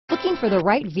Looking for the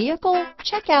right vehicle?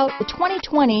 Check out the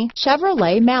 2020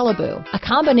 Chevrolet Malibu, a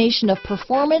combination of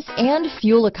performance and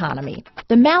fuel economy.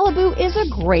 The Malibu is a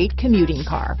great commuting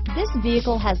car. This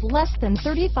vehicle has less than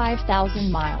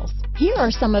 35,000 miles. Here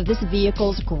are some of this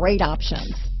vehicle's great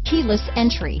options: keyless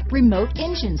entry, remote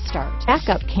engine start,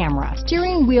 backup camera,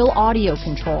 steering wheel audio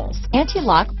controls,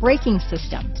 anti-lock braking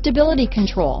system, stability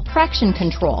control, traction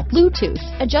control, Bluetooth,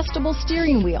 adjustable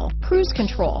steering wheel, cruise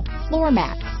control, floor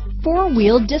mats,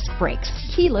 four-wheel disc brakes,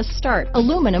 keyless start,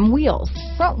 aluminum wheels,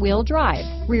 front-wheel drive,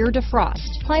 rear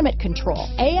defrost, climate control,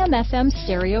 AM/FM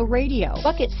stereo radio,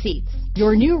 bucket seats.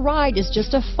 Your new ride is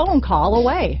just a phone call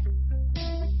away.